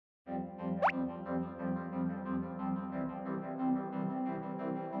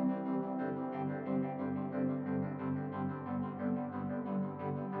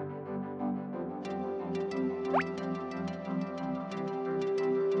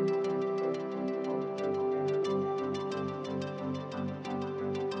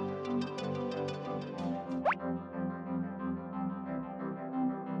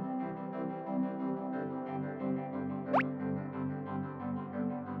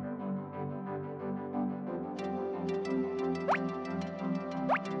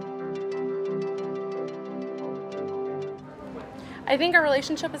I think a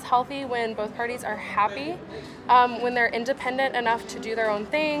relationship is healthy when both parties are happy, when they're independent enough to do their own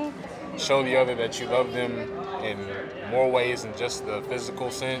thing. Show the other that you love them in more ways than just the physical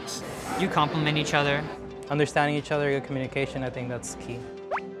sense. You compliment each other. Understanding each other, good communication, I think that's key.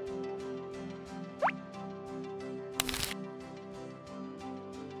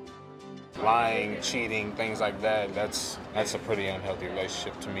 Lying, cheating, things like that, that's a pretty unhealthy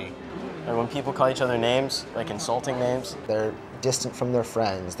relationship to me. And when people call each other names, like insulting names, they're distant from their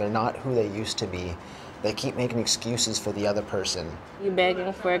friends. They're not who they used to be. They keep making excuses for the other person. You're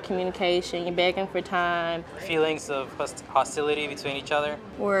begging for communication, you're begging for time. Feelings of hostility between each other.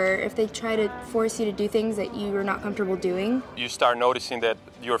 Or if they try to force you to do things that you are not comfortable doing. You start noticing that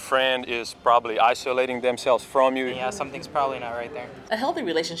your friend is probably isolating themselves from you. Yeah, something's probably not right there. A healthy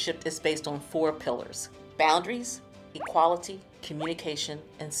relationship is based on 4 pillars: boundaries, equality, communication,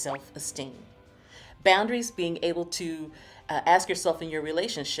 and self-esteem. Boundaries being able to ask yourself in your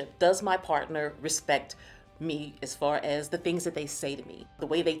relationship, does my partner respect me as far as the things that they say to me, the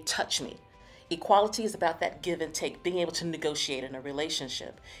way they touch me? Equality is about that give and take, being able to negotiate in a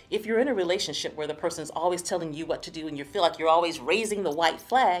relationship. If you're in a relationship where the person is always telling you what to do and you feel like you're always raising the white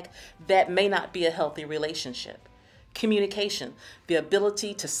flag, that may not be a healthy relationship. Communication, the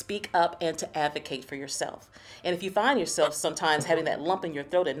ability to speak up and to advocate for yourself. And if you find yourself sometimes having that lump in your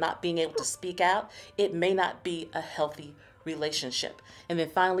throat and not being able to speak out, it may not be a healthy relationship. And then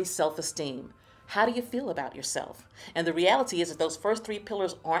finally, self-esteem. How do you feel about yourself? And the reality is that those first 3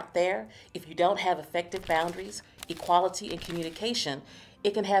 pillars aren't there. If you don't have effective boundaries, equality, and communication,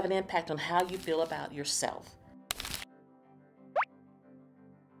 it can have an impact on how you feel about yourself.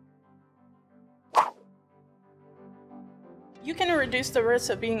 You can reduce the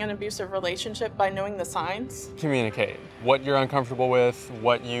risk of being in an abusive relationship by knowing the signs. Communicate what you're uncomfortable with,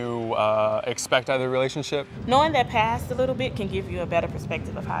 what you expect out of the relationship. Knowing that past a little bit can give you a better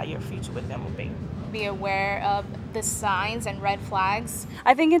perspective of how your future with them will be. Be aware of the signs and red flags.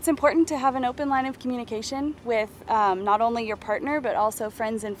 I think it's important to have an open line of communication with not only your partner, but also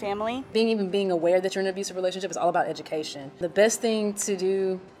friends and family. Being aware that you're in an abusive relationship is all about education. The best thing to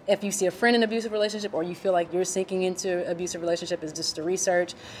do if you see a friend in an abusive relationship or you feel like you're sinking into an abusive relationship is just to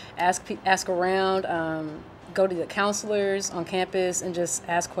research, ask around, go to the counselors on campus and just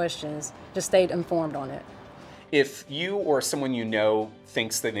ask questions. Just stay informed on it. If you or someone you know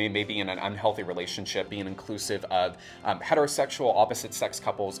thinks that they may be in an unhealthy relationship, being inclusive of heterosexual opposite-sex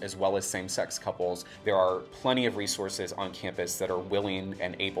couples as well as same-sex couples, there are plenty of resources on campus that are willing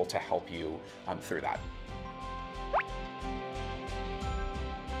and able to help you through that.